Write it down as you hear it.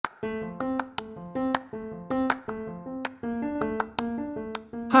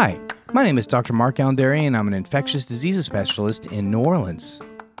Hi, my name is Dr. Mark Alderi, and I'm an infectious diseases specialist in New Orleans.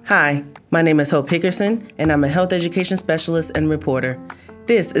 Hi, my name is Hope Hickerson, and I'm a health education specialist and reporter.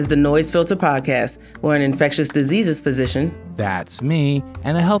 This is the Noise Filter Podcast, where an infectious diseases physician, That's me,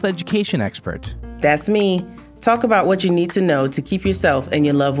 and a health education expert. That's me, talk about what you need to know to keep yourself and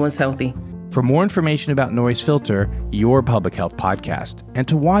your loved ones healthy. For more information about Noise Filter, your public health podcast, and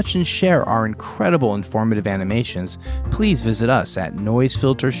to watch and share our incredible informative animations, please visit us at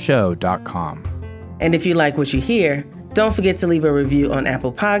noisefiltershow.com. And if you like what you hear, don't forget to leave a review on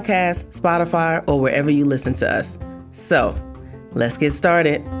Apple Podcasts, Spotify, or wherever you listen to us. So, let's get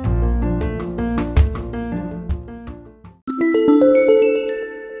started.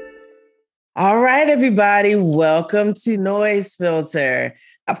 All right, everybody, welcome to Noise Filter.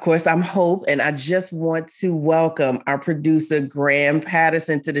 Of course, I'm Hope, and I just want to welcome our producer, Graham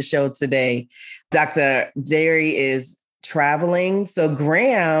Patterson, to the show today. Dr. Derry is traveling, so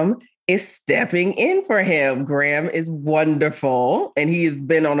Graham is stepping in for him. Graham is wonderful, and he's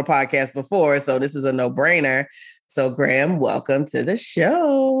been on the podcast before, so this is a no-brainer. So, Graham, welcome to the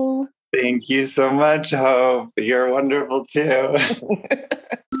show. Thank you so much, Hope. You're wonderful, too.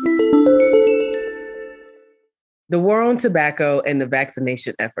 The war on tobacco and the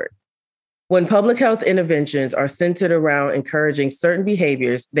vaccination effort. When public health interventions are centered around encouraging certain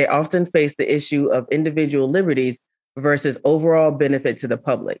behaviors, they often face the issue of individual liberties versus overall benefit to the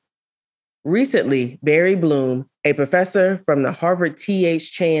public. Recently, Barry Bloom, a professor from the Harvard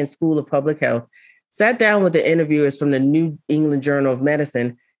T.H. Chan School of Public Health, sat down with the interviewers from the New England Journal of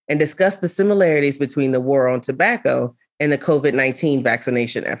Medicine and discussed the similarities between the war on tobacco and the COVID-19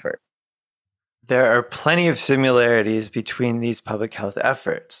 vaccination effort. There are plenty of similarities between these public health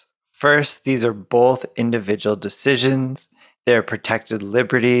efforts. First, these are both individual decisions. They are protected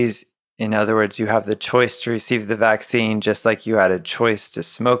liberties. In other words, you have the choice to receive the vaccine just like you had a choice to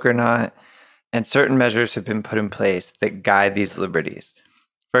smoke or not. And certain measures have been put in place that guide these liberties.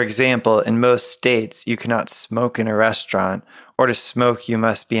 For example, in most states, you cannot smoke in a restaurant, or to smoke, you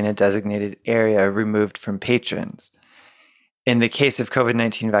must be in a designated area removed from patrons. In the case of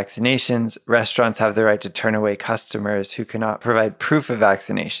COVID-19 vaccinations, restaurants have the right to turn away customers who cannot provide proof of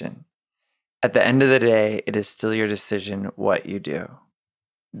vaccination. At the end of the day, it is still your decision what you do.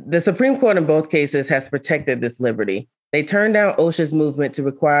 The Supreme Court in both cases has protected this liberty. They turned down OSHA's movement to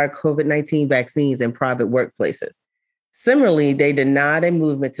require COVID-19 vaccines in private workplaces. Similarly, they denied a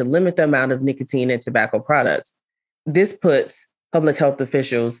movement to limit the amount of nicotine in tobacco products. This puts public health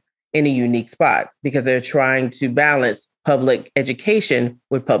officials in a unique spot because they're trying to balance public education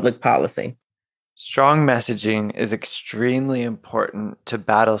with public policy. Strong messaging is extremely important to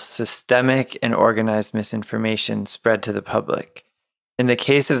battle systemic and organized misinformation spread to the public. In the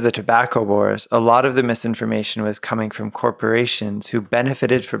case of the tobacco wars, a lot of the misinformation was coming from corporations who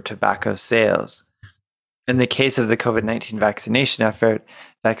benefited from tobacco sales. In the case of the COVID-19 vaccination effort,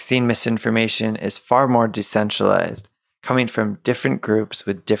 vaccine misinformation is far more decentralized, coming from different groups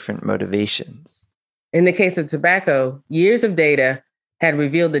with different motivations. In the case of tobacco, years of data had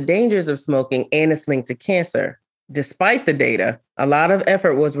revealed the dangers of smoking and its link to cancer. Despite the data, a lot of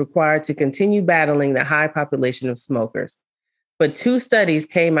effort was required to continue battling the high population of smokers. But 2 studies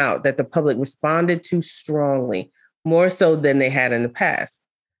came out that the public responded to strongly, more so than they had in the past.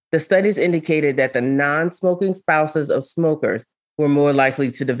 The studies indicated that the non-smoking spouses of smokers were more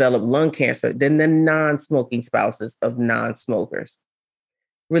likely to develop lung cancer than the non-smoking spouses of non-smokers.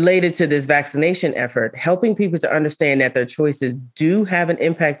 Related to this vaccination effort, helping people to understand that their choices do have an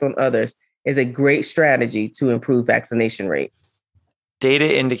impact on others is a great strategy to improve vaccination rates.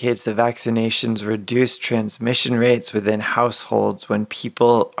 Data indicates that vaccinations reduce transmission rates within households when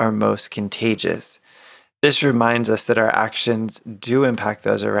people are most contagious. This reminds us that our actions do impact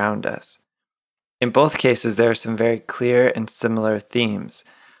those around us. In both cases, there are some very clear and similar themes.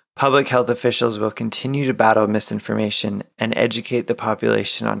 Public health officials will continue to battle misinformation and educate the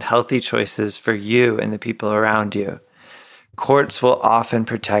population on healthy choices for you and the people around you. Courts will often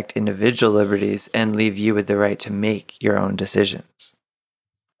protect individual liberties and leave you with the right to make your own decisions.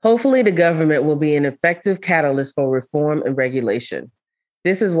 Hopefully, the government will be an effective catalyst for reform and regulation.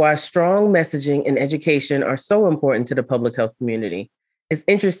 This is why strong messaging and education are so important to the public health community. It's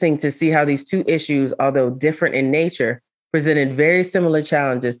interesting to see how these 2 issues, although different in nature, presented very similar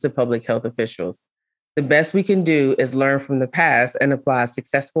challenges to public health officials. The best we can do is learn from the past and apply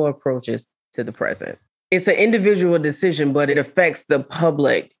successful approaches to the present. It's an individual decision, but it affects the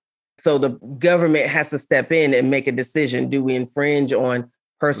public. So the government has to step in and make a decision. Do we infringe on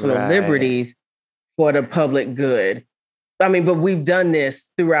personal liberties for the public good? But we've done this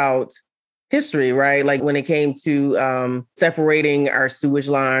throughout history, right? Like when it came to separating our sewage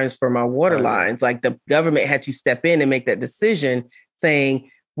lines from our water lines, like the government had to step in and make that decision saying,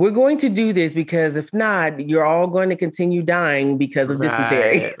 we're going to do this because if not, you're all going to continue dying because of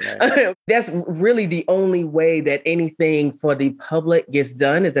dysentery. Right. That's really the only way that anything for the public gets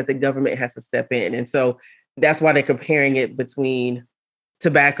done, is that the government has to step in. And so that's why they're comparing it between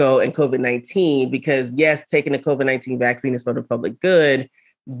tobacco and COVID-19, because yes, taking the COVID-19 vaccine is for the public good,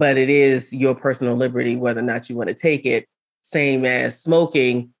 but it is your personal liberty whether or not you want to take it. Same as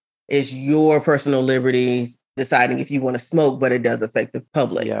smoking is your personal liberty, deciding if you want to smoke, but it does affect the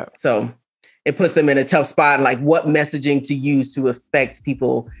public. Yeah. So it puts them in a tough spot, like what messaging to use to affect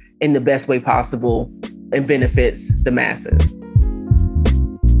people in the best way possible and benefits the masses.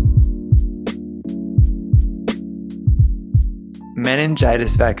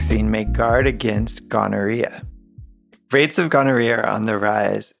 Meningitis vaccine may guard against gonorrhea. Rates of gonorrhea are on the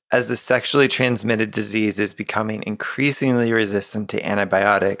rise as the sexually transmitted disease is becoming increasingly resistant to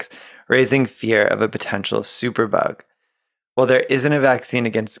antibiotics, raising fear of a potential superbug. While there isn't a vaccine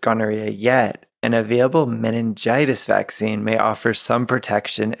against gonorrhea yet, an available meningitis vaccine may offer some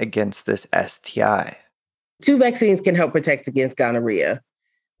protection against this STI. 2 vaccines can help protect against gonorrhea.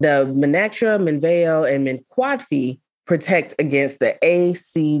 The Menactra, Menveo, and Menquadfi protect against the A,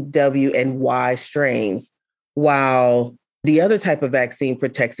 C, W, and Y strains, while the other type of vaccine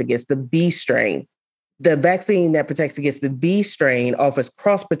protects against the B strain. The vaccine that protects against the B strain offers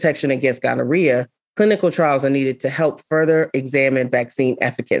cross-protection against gonorrhea. Clinical trials are needed to help further examine vaccine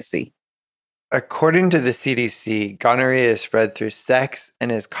efficacy. According to the CDC, gonorrhea is spread through sex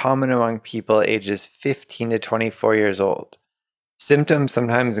and is common among people ages 15 to 24 years old. Symptoms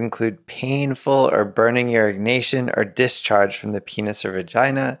sometimes include painful or burning urination or discharge from the penis or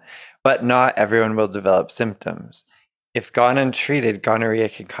vagina, but not everyone will develop symptoms. If gone untreated, gonorrhea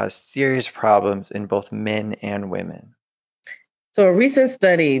can cause serious problems in both men and women. So a recent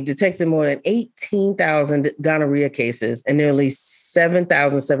study detected more than 18,000 gonorrhea cases, and nearly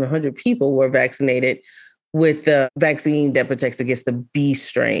 7,700 people were vaccinated with the vaccine that protects against the B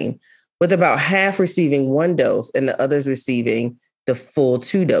strain, with about half receiving 1 dose and the others receiving the full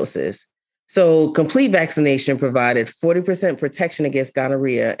 2 doses. So complete vaccination provided 40% protection against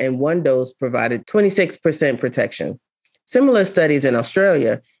gonorrhea, and 1 dose provided 26% protection. Similar studies in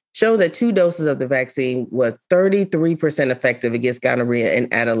Australia show that 2 doses of the vaccine was 33% effective against gonorrhea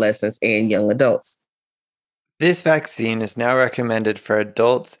in adolescents and young adults. This vaccine is now recommended for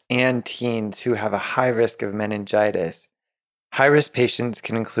adults and teens who have a high risk of meningitis. High-risk patients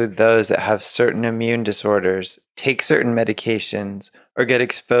can include those that have certain immune disorders, take certain medications, or get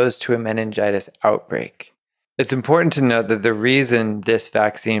exposed to a meningitis outbreak. It's important to note that the reason this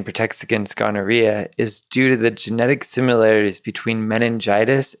vaccine protects against gonorrhea is due to the genetic similarities between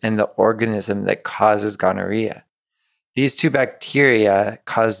meningitis and the organism that causes gonorrhea. These 2 bacteria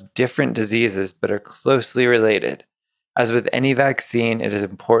cause different diseases but are closely related. As with any vaccine, it is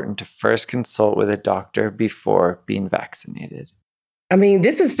important to first consult with a doctor before being vaccinated.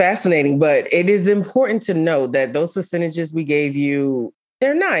 This is fascinating, but it is important to note that those percentages we gave you,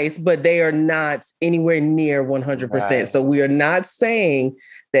 they're nice, but they are not anywhere near 100%. Right. So we are not saying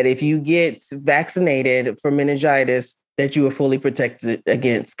that if you get vaccinated for meningitis, that you are fully protected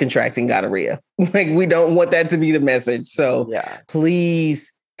against contracting gonorrhea. We don't want that to be the message. So Please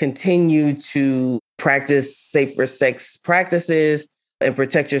continue to practice safer sex practices and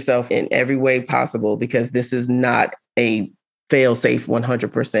protect yourself in every way possible, because this is not a fail-safe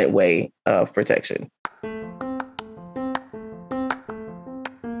 100% way of protection.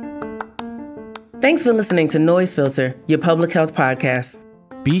 Thanks for listening to Noise Filter, your public health podcast.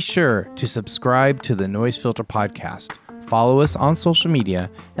 Be sure to subscribe to the Noise Filter podcast, follow us on social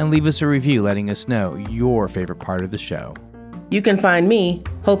media, and leave us a review letting us know your favorite part of the show. You can find me,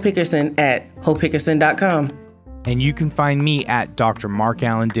 Hope Hickerson, at hopehickerson.com. And you can find me at Dr. Mark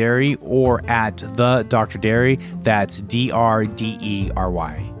Allen Derry or at the Dr. Derry. That's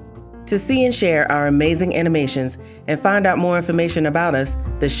DRDERY. To see and share our amazing animations and find out more information about us,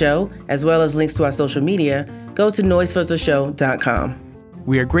 the show, as well as links to our social media, go to noisefiltershow.com.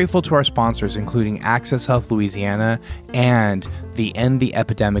 We are grateful to our sponsors, including Access Health Louisiana and the End the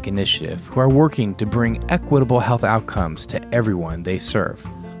Epidemic Initiative, who are working to bring equitable health outcomes to everyone they serve.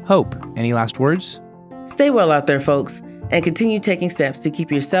 Hope, any last words? Stay well out there, folks, and continue taking steps to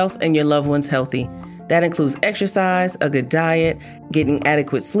keep yourself and your loved ones healthy. That includes exercise, a good diet, getting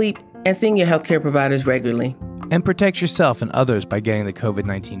adequate sleep, and seeing your healthcare providers regularly. And protect yourself and others by getting the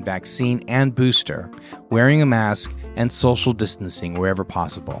COVID-19 vaccine and booster, wearing a mask, and social distancing wherever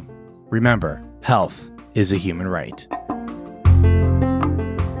possible. Remember, health is a human right.